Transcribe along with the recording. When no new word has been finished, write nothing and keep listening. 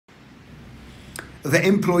the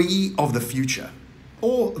employee of the future,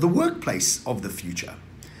 or the workplace of the future?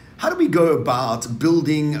 How do we go about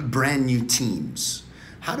building brand new teams?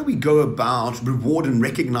 How do we go about reward and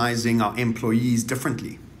recognizing our employees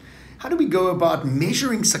differently? How do we go about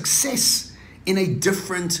measuring success in a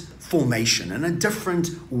different formation, in a different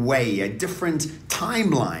way, a different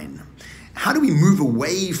timeline? How do we move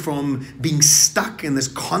away from being stuck in this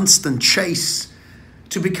constant chase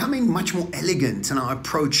to becoming much more elegant in our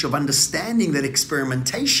approach of understanding that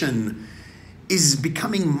experimentation is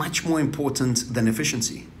becoming much more important than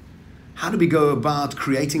efficiency? How do we go about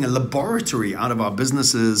creating a laboratory out of our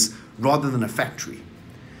businesses rather than a factory?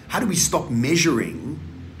 How do we stop measuring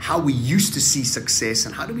how we used to see success,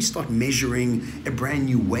 and how do we start measuring a brand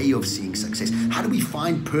new way of seeing success? How do we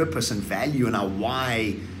find purpose and value in our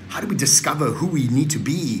why? How do we discover who we need to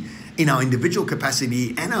be in our individual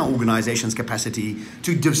capacity and our organization's capacity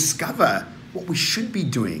to discover what we should be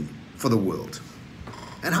doing for the world?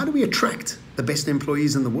 And how do we attract the best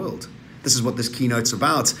employees in the world? This is what this keynote's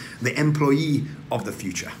about, the employee of the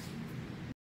future.